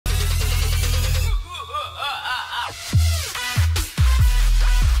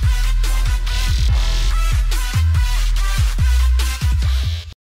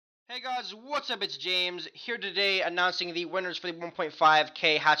What's up, it's James, here today announcing the winners for the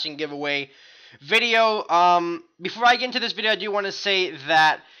 1.5k hatching giveaway video. Before I get into this video, I do want to say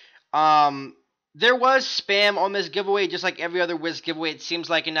that there was spam on this giveaway, just like every other Wiz giveaway it seems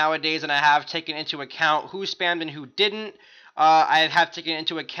like nowadays, and I have taken into account who spammed and who didn't. I have taken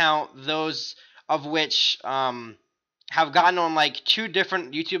into account those of which have gotten on like 2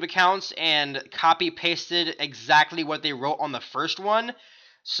 different YouTube accounts and copy-pasted exactly what they wrote on the first one.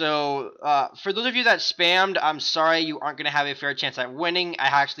 So, for those of you that spammed, I'm sorry, you aren't going to have a fair chance at winning. I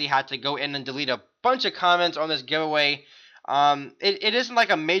actually had to go in and delete a bunch of comments on this giveaway. It isn't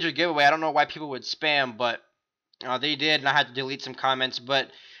like a major giveaway. I don't know why people would spam, but they did, and I had to delete some comments. But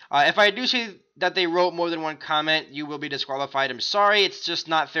if I do see that they wrote more than one comment, you will be disqualified. I'm sorry, it's just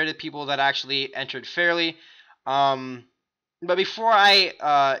not fair to people that actually entered fairly. But before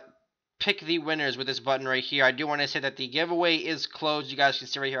I pick the winners with this button right here, I do want to say that the giveaway is closed. You guys can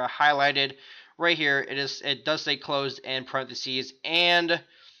see right here, I highlighted right here. It does say closed in parentheses, and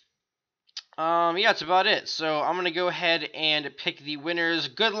yeah, that's about it. So I'm gonna go ahead and pick the winners.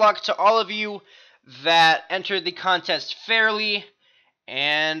 Good luck to all of you that entered the contest fairly.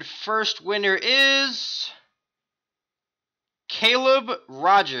 And first winner is Caleb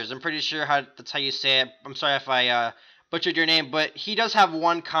Rogers. I'm pretty sure that's how you say it. I'm sorry if I butchered your name, but he does have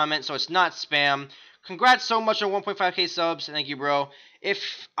 1 comment, so it's not spam. Congrats so much on 1.5k subs. Thank you, bro. If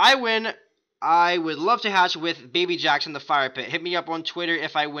I win, I would love to hatch with Baby Jackson the Fire Pit. Hit me up on Twitter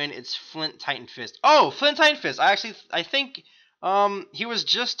if I win. It's Flint Titan Fist. Oh, Flint Titan Fist. I think he was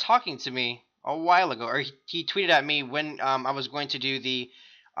just talking to me a while ago, or he tweeted at me when I was going to do the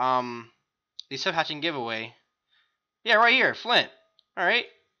sub hatching giveaway. Yeah, right here, Flint. All right.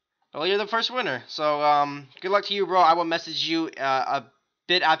 Well, you're the first winner, so good luck to you, bro. I will message you a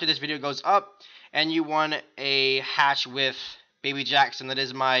bit after this video goes up, and you won a hatch with Baby Jackson. That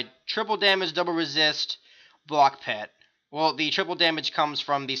is my triple damage, double resist block pet. Well, the triple damage comes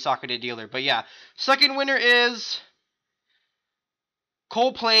from the socketed dealer, but yeah. Second winner is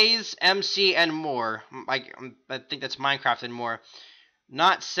Cole Plays, MC, and more. I think that's Minecraft and more.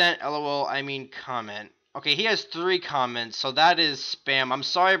 Not sent, lol, I mean comment. Okay, he has 3 comments, so that is spam. I'm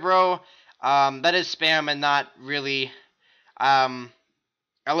sorry, bro. That is spam and not really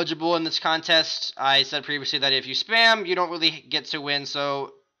eligible in this contest. I said previously that if you spam, you don't really get to win.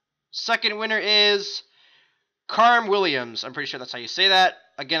 So, second winner is Carm Williams. I'm pretty sure that's how you say that.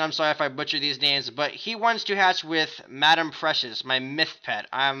 Again, I'm sorry if I butcher these names, but he wants to hatch with Madam Precious, my myth pet.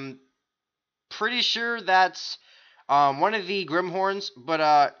 I'm pretty sure that's one of the Grimhorns,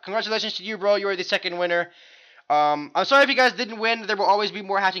 but congratulations to you, bro. You are the second winner. I'm sorry if you guys didn't win. There will always be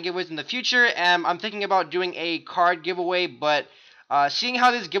more hatching giveaways in the future, and I'm thinking about doing a card giveaway, but seeing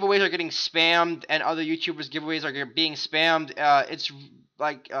how these giveaways are getting spammed and other YouTubers' giveaways are being spammed, it's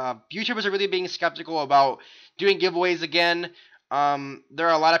like YouTubers are really being skeptical about doing giveaways again. There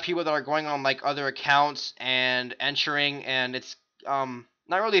are a lot of people that are going on like other accounts and entering, and it's not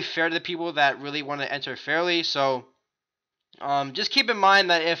really fair to the people that really want to enter fairly, so just keep in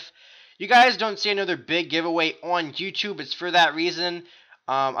mind that if you guys don't see another big giveaway on YouTube, it's for that reason.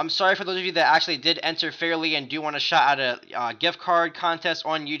 I'm sorry for those of you that actually did enter fairly and do want a shot at a gift card contest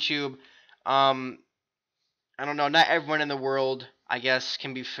on YouTube. I don't know, not everyone in the world, I guess,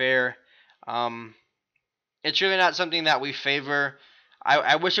 can be fair. It's really not something that we favor.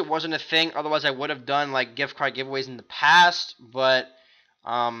 I wish it wasn't a thing, otherwise I would have done like gift card giveaways in the past, but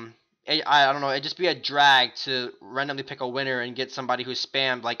I don't know, it'd just be a drag to randomly pick a winner and get somebody who's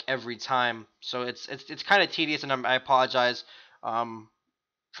spammed like every time. So it's kind of tedious, and I apologize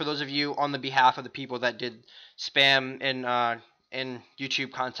for those of you on the behalf of the people that did spam in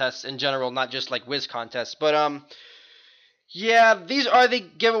YouTube contests in general, not just like Wiz contests. But yeah, these are the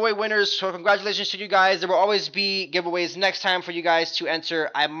giveaway winners, so congratulations to you guys. There will always be giveaways next time for you guys to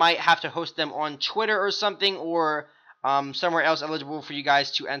enter. I might have to host them on Twitter or something, or somewhere else eligible for you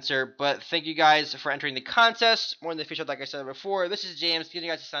guys to enter. But thank you guys for entering the contest. More than official, like I said before. This is James, giving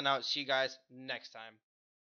you guys a sign out. See you guys next time.